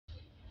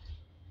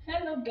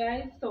Hello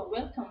guys, so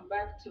welcome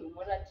back to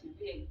Mora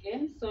TV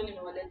again. So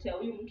nimewaletea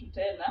huyu mtu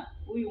tena,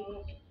 huyu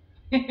mtu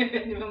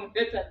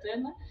nimemleta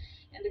tena.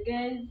 And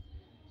guys,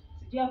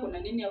 sijui kuna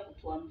nini ya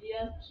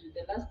kutuambia.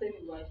 The last time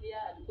we were here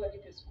alikuwa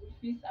lipe school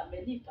fees,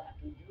 amelipa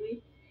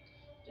hatujui.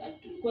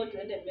 Tulikuwa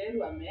tuende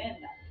Meru,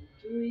 ameenda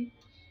hatujui.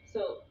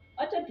 So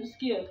acha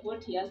tusikie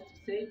what he has to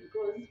say,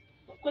 because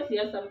of course he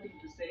has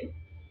something to say.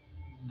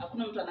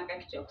 Hakuna mtu ananga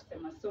kitu ya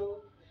kusema.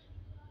 So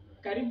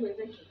karibu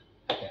Ezekiel.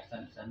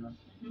 Asante sana.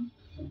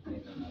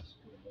 Nina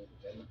nashukuru Mungu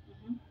tena.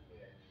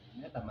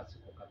 Nimeenda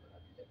masiku kabla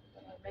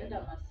hatujakutana.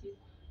 Ameenda masiku.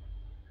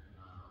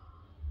 Na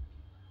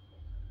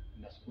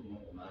nashukuru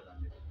Mungu maana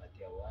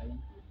ametupatia uhai.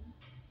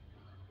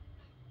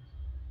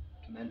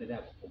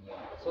 Tunaendelea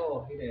kupumua.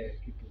 So ile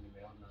kitu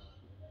nimeona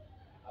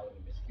au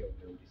nimesikia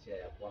umeulizia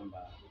ya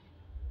kwamba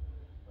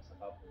kwa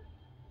sababu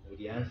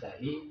ulianza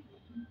hii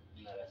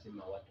na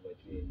lazima watu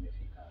wajue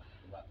imefika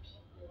wapi.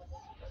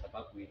 Kwa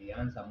sababu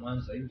ilianza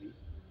mwanzo hivi,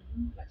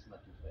 lazima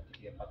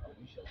tufuatilie mpaka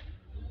mwisho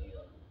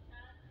ndio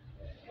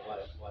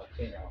wa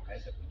Kenya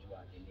wakaweza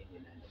kujua ni nini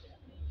inaendelea.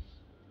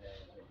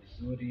 Ni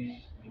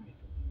vizuri, mimi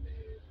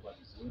tumekuwa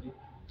vizuri,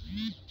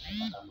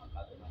 hata kama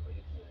bado mambo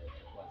yetu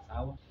yalikuwa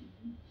sawa.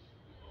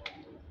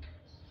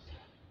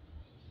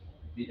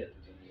 Bila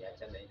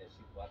tuliachana ile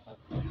siku hapa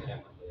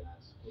tunaongelea mambo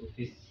ya school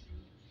fees.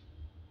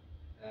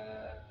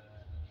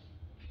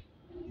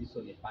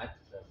 Hizo ni part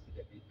za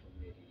zile vitu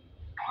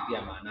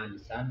nilifikiria maanani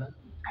sana,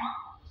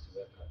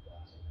 siweka kwa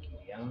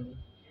akili yangu.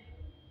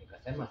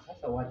 Nikasema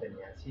sasa wacha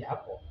nianzie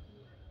hapo,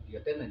 ndio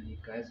tena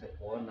nikaweza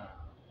kuona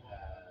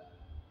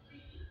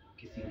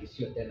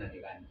kisingisio tena ni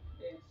gani.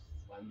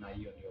 Maana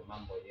hiyo ndio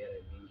mambo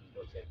yale mingi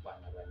ndio sikuwa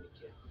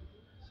nalalamikia.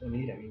 So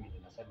ni ile mimi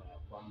ninasema ya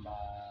kwamba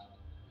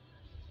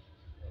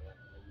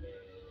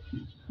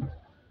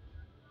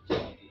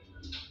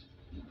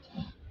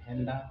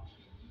nilienda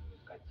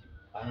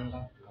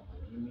nikajipanga kama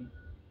mimi,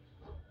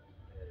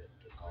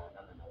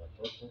 tukaonana na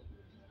watoto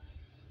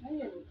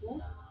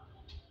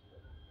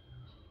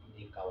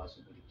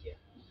nikawashughulikia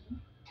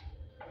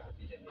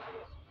vile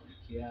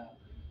niliwashughulikia.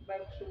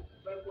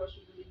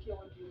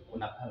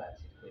 Kuna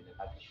balance ilikuwa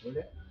imebaki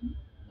shule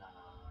na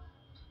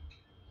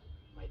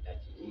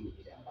mahitaji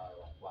mingi ile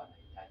ambayo walikuwa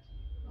wanahitaji.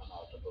 Unaona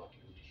watoto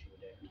wakirudi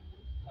shule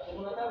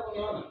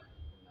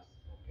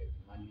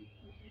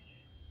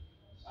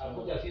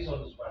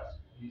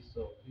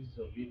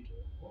hizo vitu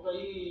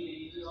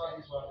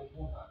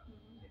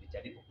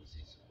nilijaribu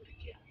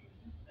kuzishughulikia.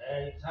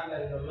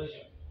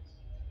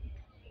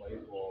 Kwa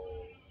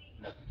hivyo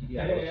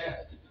nafikiria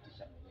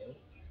nitajipitisha mwenyewe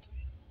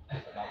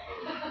kwa sababu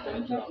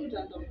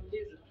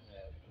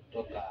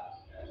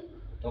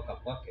kutoka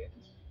kwake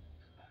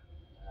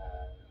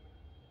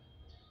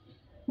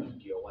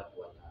ndio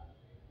watu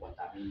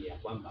wataamini ya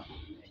kwamba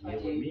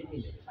enyewe mimi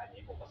nilifanya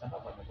hivyo, kwa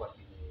sababu amekuwa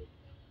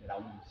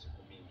akinilaumu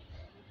siku mingi.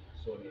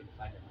 So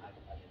nilifanya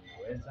mahali pale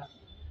ninaweza,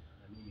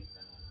 na mimi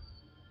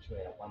najua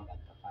ya kwamba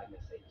nitafanya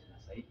zaidi na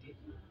zaidi,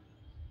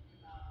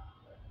 na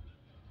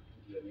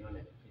ndio nione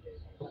vile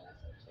naweza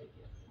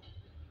kusaidia.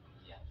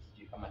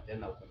 Sijui kama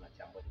tena uko na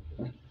jambo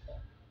lingine.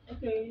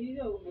 Okay,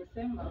 hiyo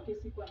umesema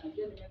siku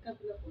anajua nimekaa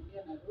bila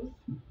kuongea na Rose.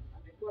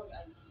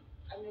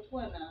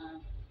 Amekuwa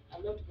na a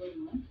lot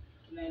going on.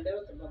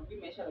 Tunaelewa sababu hii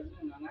maisha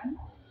lazima ung'ang'ane.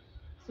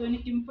 So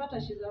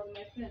nikimpata she's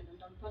my friend,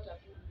 nitampata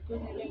tu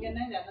because niliongea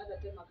naye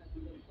another time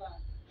akaniambia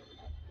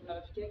kuna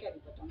rafiki yake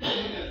alipata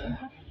mtoto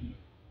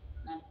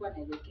na alikuwa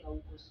anaelekea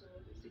huko. So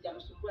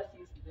sijamsumbua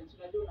since then.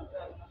 Unajua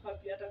unafaa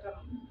pia, hata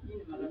kama mimi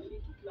ni marafiki,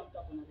 kila mtu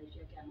ako na rafiki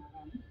yake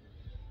anafanya.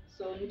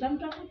 So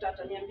nitamtafuta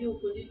ataniambia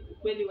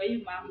ukweli wa hii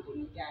mambo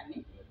ni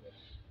gani.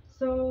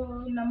 So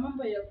na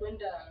mambo ya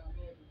kwenda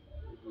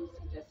Meru,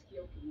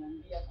 sijasikia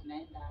ukiniambia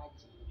tunaenda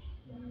aje.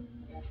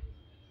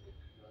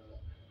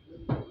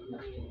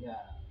 Nafikiria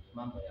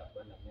mambo ya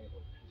kwenda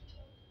Meru,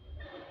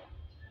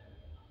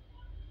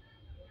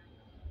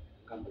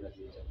 kabla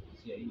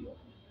sijagusia hiyo,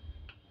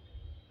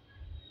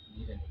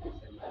 ile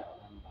nikasema ya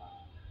kwamba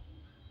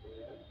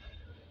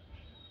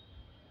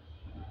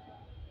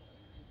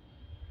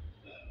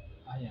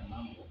haya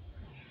mambo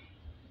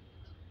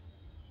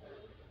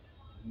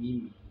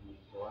mimi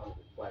mwisho wangu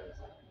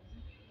kwanza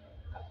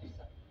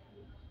kabisa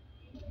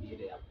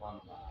ile ya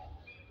kwamba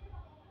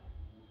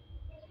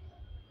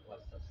kwa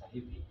sasa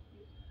hivi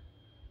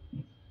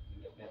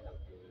ningependa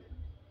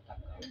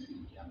kutaka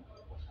ushirikiano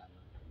kubwa sana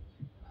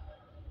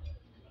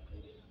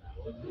na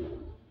Rose,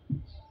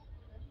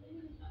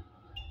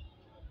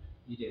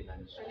 ile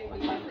inanisukuma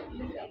sana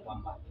ile ya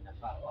kwamba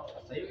inafaa kwa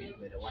sasa hivi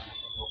tuelewane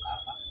kutoka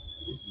hapa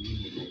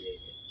mimi na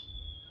yeye.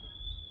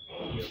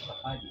 Hiyo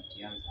safari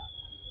ikianza,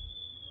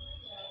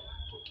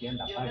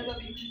 tukienda pale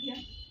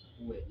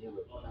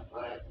wenyewe kuna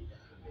mahali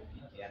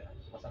tumefikiana,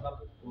 kwa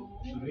sababu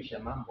kusuluhisha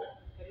mambo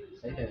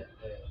sasa ile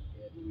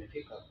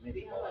tumefika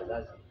kwa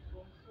wazazi,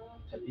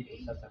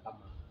 itabidi sasa kama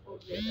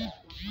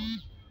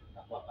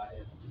nakuwa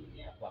pale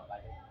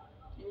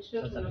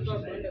sasa tunafaa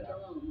kwenda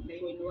kama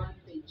in one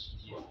page.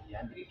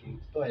 Yaani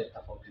tutoe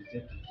tofauti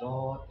zetu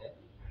zote,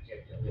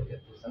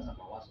 sasa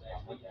mawazo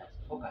pamoja,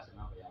 focus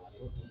mambo ya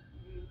watoto,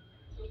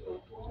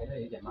 tuongelee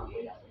tuongelee ile mambo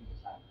ya muhimu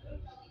sana,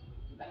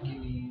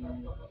 lakini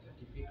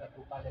ukifika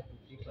tu pale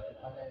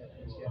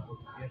sisi hapo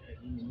tukiweke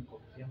mimi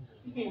niko vyangu,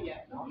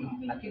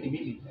 lakini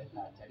mimi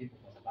nitajaribu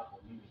kwa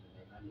sababu mimi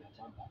nina imani ya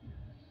kwamba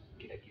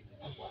kila kitu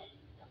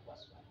itakuwa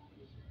swali.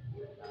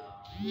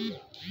 Na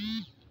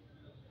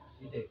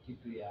ile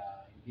kitu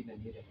ya ingine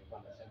ni ile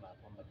nilikuwa nasema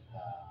kwamba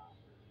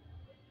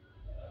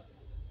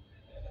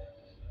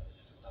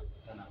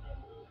tutakutana na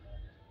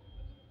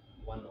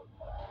one of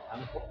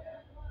uncle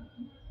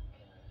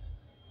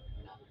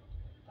na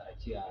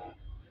tarajia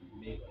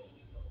maybe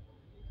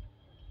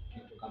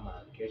kitu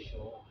kama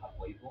kesho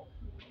hapo hivyo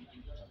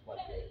tutakuwa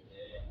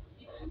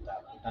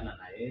tutakutana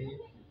na yeye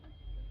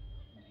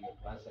ndio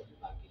tuanze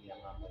kupangilia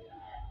mambo ya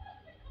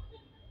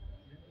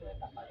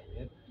kuenda pale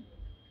wetu,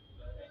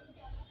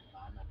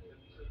 maana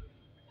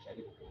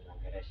nilijaribu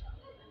kumwongelesha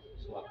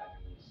so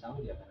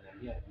akanisaudi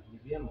akaniambia ni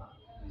vyema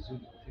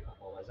vizuri kufika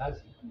kwa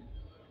wazazi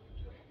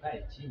ndio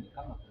tukae chini,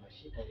 kama kuna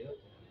shida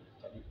yoyote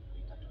tutajaribu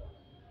kuitatua.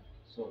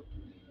 So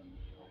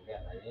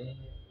tuliongea na yeye,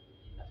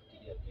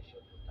 nafikiria kesho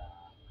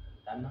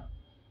tutakutana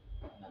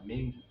na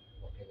mengi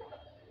wapewe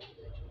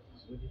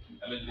vizuri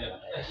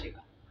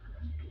watayashika.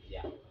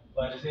 Yeah.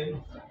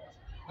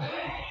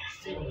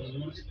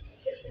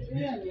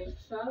 Yeah, ni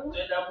sawa.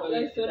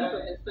 Guys, sorry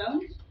for the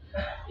sound.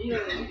 Hiyo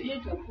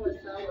itakuwa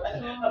sawa.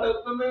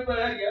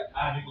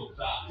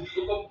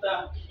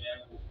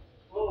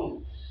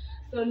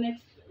 So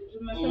next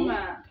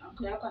tumesema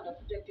uncle yako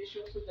atakuja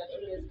kesho so that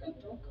you guys can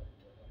talk.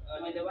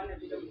 Maelewano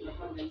vile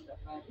mtapanga hii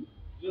safari,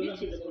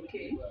 which is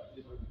okay.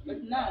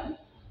 But now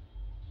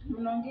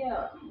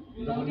mnaongea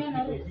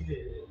na Ruth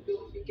ndio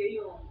ufike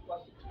hiyo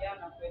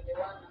kuafikiana,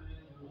 kuelewana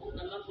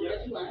na mambo.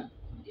 Unajua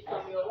if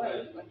I'm your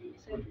wife and you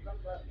decide to come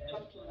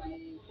to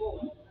my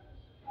home,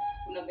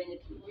 kuna venye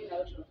mimi na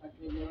wewe tunafaa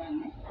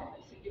tuelewane,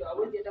 si ndio?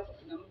 Hawezi hata kwa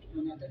kuna mtu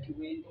mwenye hataki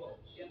uende,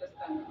 you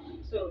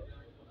understand? So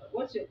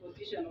what's your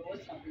position or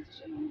what's her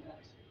position on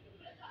that?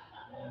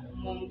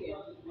 Mwongea.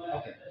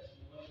 Okay.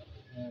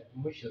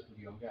 Mwisho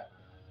tuliongea na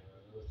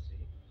Rosi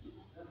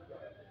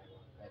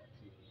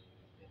wakati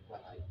nilikuwa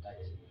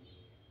nahitaji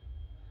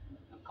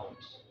account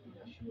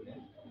ya shule,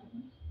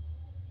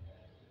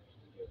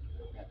 ndio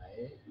tuliongea na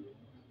yeye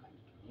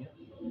akanitumia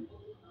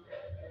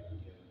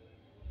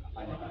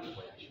akafanya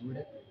malipo ya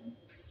shule.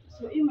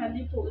 So hii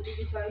malipo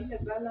ulilipa ile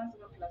balance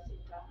na plus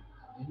ita?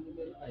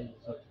 Nimelipa hizo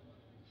zote.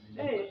 Ni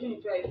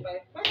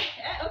 5.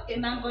 Okay,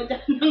 nangoja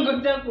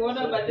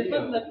kuona, but the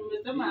fact that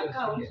tumesema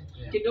account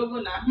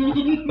kidogo na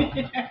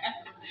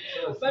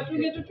but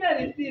ungetupea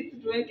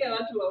receipt tuweke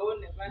watu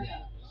waone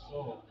bana.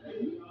 So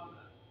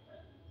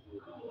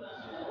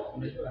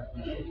unajua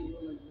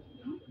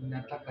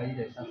nataka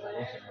ile sasa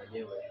yeye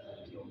mwenyewe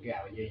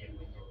akiongea yeye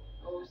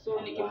mwenyewe.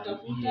 So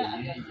nikimtafuta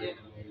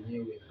atasema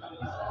mwenyewe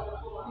kabisa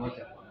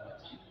moja kwa moja.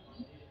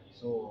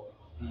 So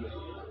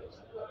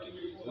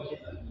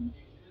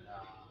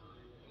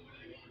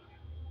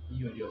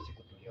hiyo ndio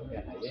siku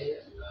tuliongea na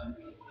yeye.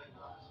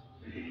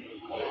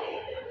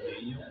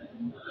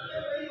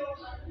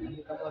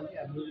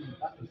 Nikamwambia mimi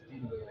bado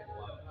still wewe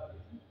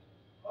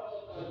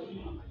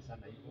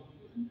sana hivyo.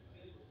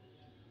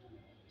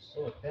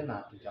 So tena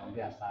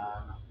hatujaongea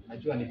sana.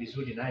 Najua ni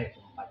vizuri naye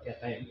kumpatia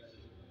time,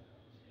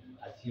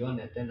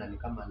 asione tena ni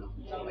kama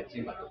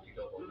anamchimba tu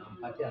kidogo,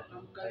 nampatia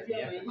tu time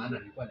yake, maana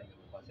nilikuwa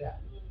nimemkosea.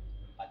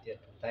 Mpatie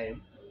tu time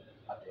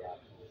hapo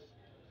hapo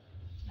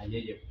na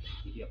yeye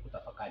kufikiria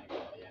kutafakari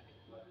mambo yake.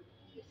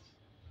 Yes.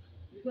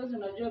 Because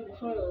unajua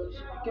before she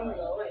became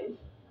your wife,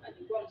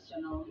 alikuwa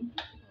msichana wa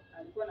mtu,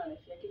 alikuwa na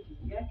life yake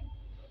kivyake,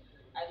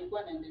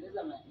 alikuwa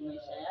anaendeleza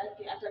maisha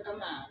yake. Hata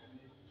kama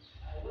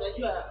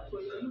unajua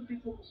for you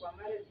people kwa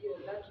marriage hiyo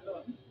that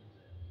long,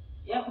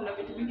 yeah, kuna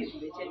vitu vingi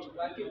vimechange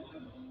kwake,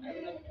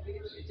 kuna vitu vingi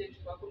vimechange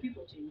kwako.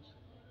 People change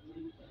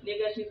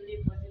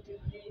negatively,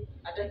 positively,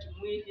 hata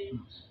kimwili,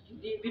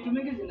 vitu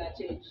mingi zina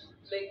change.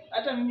 Like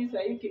hata mimi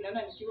sasa hivi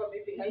kinaona nikiwa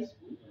maybe high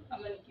school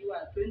ama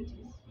nikiwa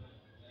 20s,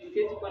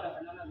 siwezi kuwa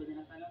nafanana vile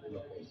nafanana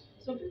sasa.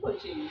 So people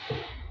change.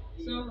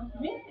 So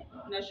mimi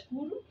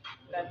nashukuru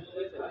that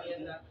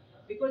niweza,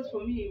 because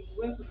for me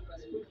work with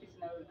school fees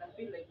now I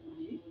feel like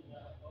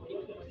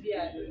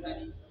ulipunguzia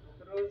nani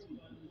Rose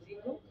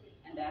mzigo,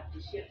 and I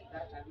appreciate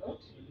that a lot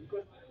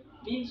because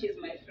me, she's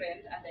my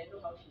friend and I know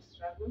how she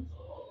struggles.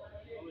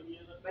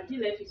 But hii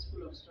life is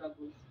full of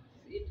struggles.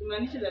 It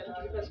maanisha that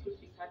ukilipa school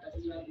fees hata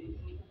struggle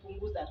ni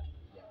kupunguza tu.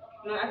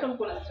 Na hata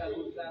uko na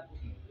struggles zako.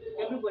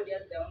 Everybody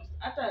has their own.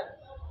 Hata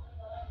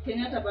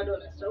Kenyatta bado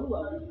ana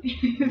struggle.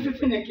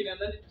 Sisi ni kina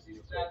nani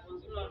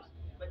tusistruggle, unaona?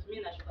 But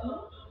mimi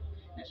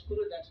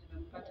nashukuru that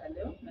nimempata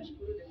leo.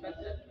 Nashukuru the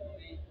fact that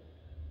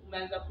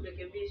umeanza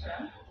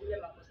kurekebisha zile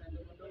makosa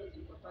ndogo ndogo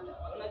zilikuwa pale.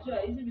 Unajua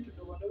hizi vitu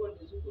ndogo ndogo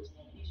ndio ziko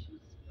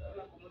issues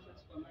kama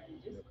commotions for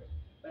marriages.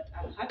 But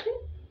I'm happy.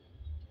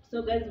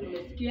 So guys,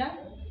 mmesikia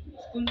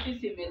school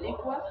fees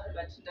imelipwa,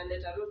 but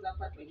ndaleta Rose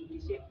hapa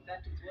tujulishe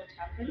that is what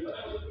happened.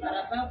 But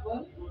above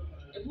all,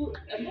 hebu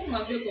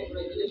mwambie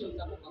congratulations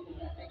hapo kwa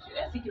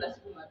confirmation. Si kila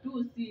siku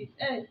matusi,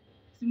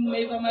 si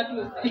mmeiva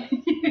matusi.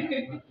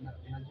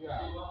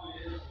 Unajua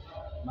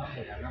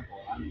mambo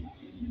yanapoanza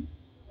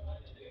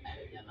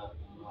yana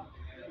ugumu wake,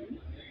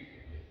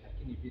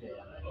 lakini vile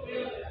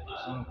yanaendelea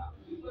yakisonga,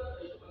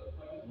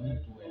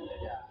 mtu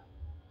huendelea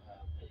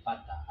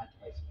kupata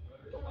advice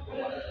kutoka kwa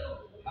watu.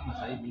 Kama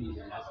sasa hivi mimi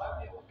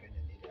ninasaambia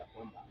Wakenya ni ile ya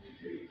kwamba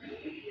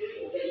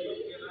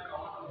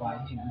kwa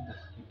hii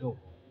muda kidogo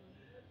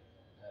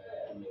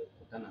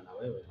tumekutana na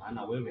wewe,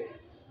 maana wewe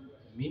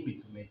mimi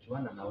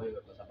tumechuana na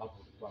wewe kwa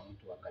sababu ulikuwa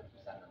mtu wa karibu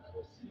sana na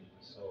Rosi.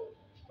 So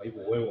kwa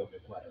hivyo wewe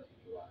umekuwa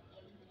rafiki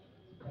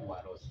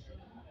wa Rosi,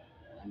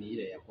 na ni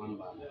ile ya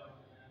kwamba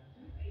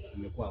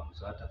umekuwa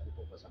msaada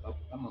kubwa, kwa sababu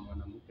kama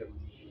mwanamke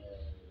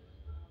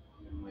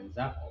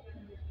mwenzako,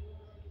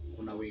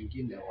 kuna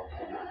wengine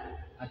wako na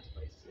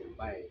advice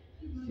ambaye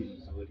si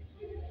mzuri.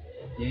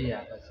 Yeye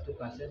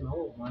akashtuka asema,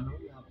 oh,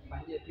 mwanaume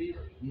akufanyie tu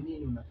hivyo, ni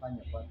nini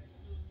unafanya kwake?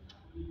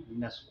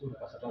 Ninashukuru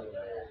kwa sababu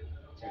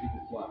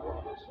umejaribu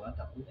kuwa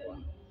msaada kubwa,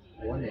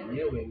 uone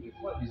yenyewe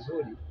ingekuwa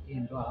vizuri hii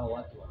ndoa hao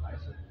watu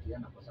wakaweza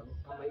kutiana, kwa sababu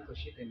kama iko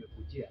shida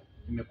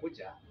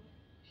imekuja,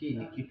 hii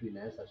ni kitu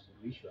inaweza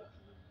suluhishwa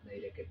na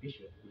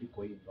irekebishwe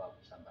kuliko hii ndoa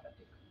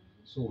kusambaratika.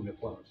 So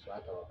umekuwa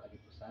msaada wa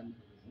karibu sana,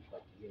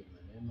 ufuatilie hii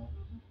maneno,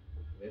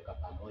 kuweka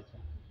pamoja,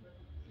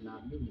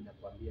 na mimi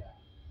nakwambia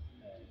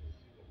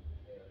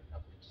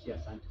nakurudishia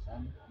asante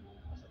sana,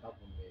 kwa sababu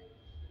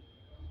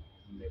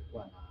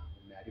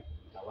umeharibu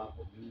muda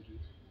wako mingi,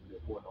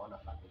 umekuwa unaona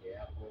familia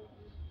yako,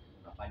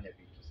 unafanya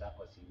vitu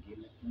zako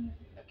zingine,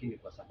 lakini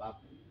kwa sababu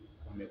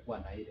umekuwa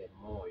na ile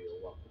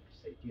moyo wa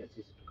kutusaidia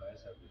sisi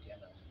tukaweza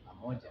kutiana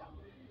pamoja,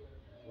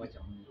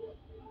 wacha Mungu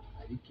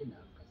akubariki na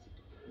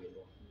akazidi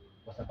kukuinua,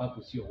 kwa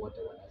sababu sio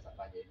wote wanaweza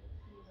fanya hivyo.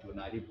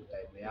 Tunaharibu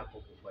time yako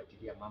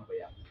kufuatilia mambo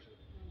ya mtu,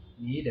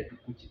 ni ile tu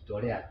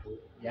kujitolea tu,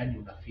 yani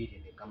unafiri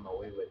ni kama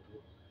wewe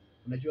tu.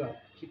 Unajua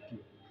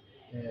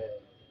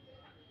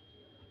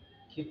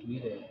kitu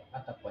ile,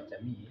 hata kwa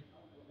jamii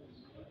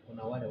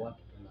kuna wale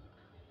watu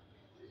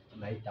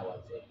tunaita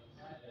wazee.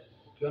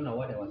 Ukiona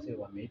wale wazee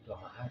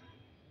wameitwa mahali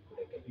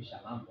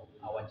kurekebisha mambo,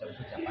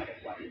 hawajakuja pale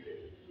kwake,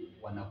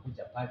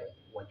 wanakuja pale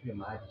wajue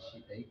mahali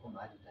shida iko,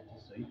 mahali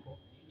tatizo iko,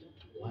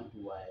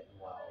 watu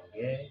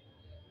waongee,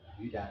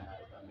 yule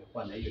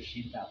amekuwa na hiyo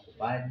shida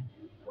akubali,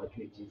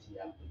 wajue jinsi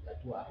ya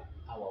kutatua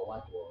hawa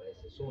watu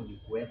waweze. So ni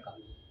kuweka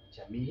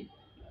jamii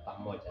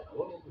pamoja, na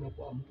wewe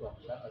umekuwa mtu wa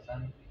msaada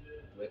sana,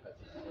 kuweka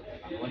sisi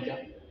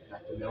pamoja, na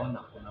tumeona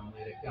kuna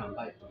mwelekeo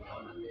ambaye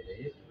tumeona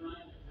mbele yetu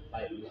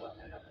ambaye Mungu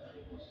ataenda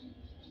kutuongoza.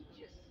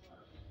 Yes.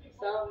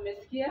 Sawa,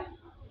 umesikia?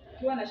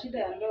 Ukiwa na shida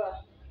ya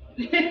ndoa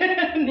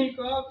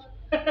niko hapo.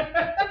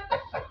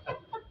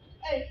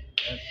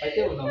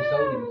 Pate una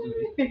ushauri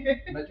mzuri.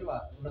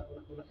 Unajua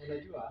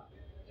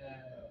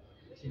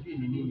sijui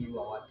ni nini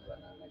huwa watu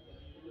wanaangalia.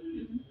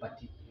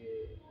 But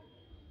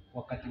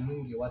wakati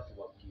mwingi watu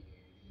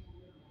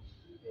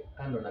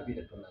kando na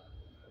vile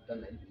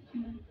tunakutana hivi,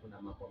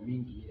 kuna mambo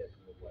mingi ile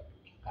tumekuwa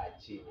tukikaa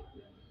chini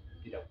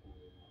bila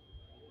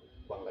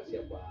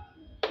kuangazia kwa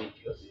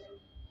videos.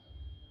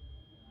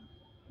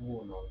 Huo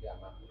unaongea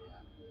mambo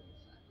ya muhimu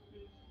sana,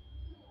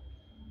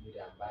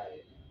 ile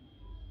ambaye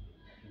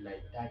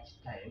inahitaji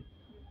time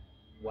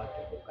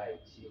watu kukaa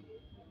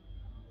chini,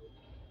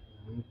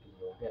 mtu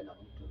muongea na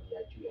mtu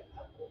ajue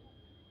ako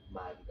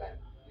mahali gani.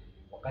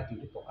 Wakati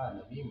ulipokaa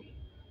na mimi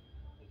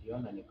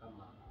niliona ni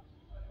kama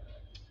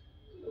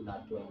kuna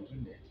watu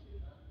wengine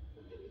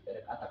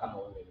umenipeleka, hata kama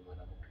wewe ni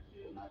mwanamke,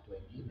 kuna watu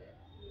wengine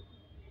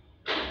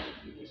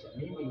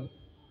mimi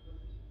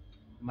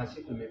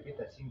masiku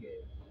imepita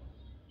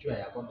singejua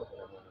ya kwamba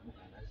kuna mwanamke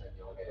anaweza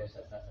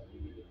niongelesha sasa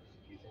mimi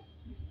nimesikize,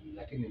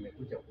 lakini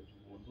nimekuja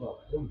kugundua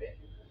kumbe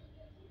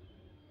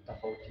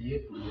tofauti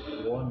yetu ni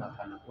kuona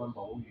kana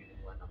kwamba huyu ni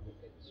mwanamke.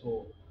 So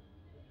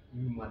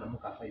huyu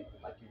mwanamke hafai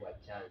kupatiwa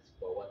chance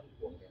kwa watu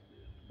kuongea,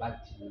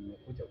 but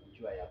nimekuja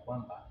kujua ya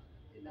kwamba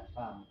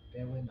inafaa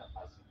mpewe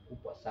nafasi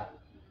kubwa sana,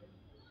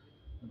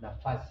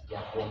 nafasi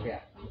ya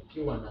kuongea.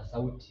 Ukiwa na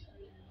sauti,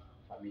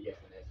 familia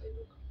zinaweza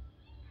inuka.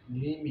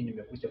 Mimi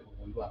nimekuja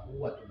kugundua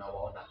huwa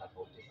tunawaona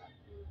tofauti sana.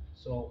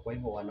 So kwa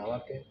hivyo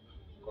wanawake,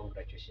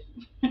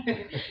 congratulations.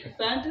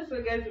 Asante.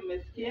 So guys,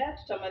 umesikia,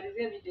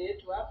 tutamalizia video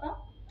yetu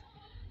hapa,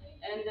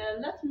 and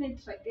let's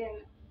meet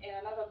again in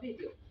another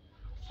video.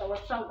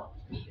 Sawa sawa.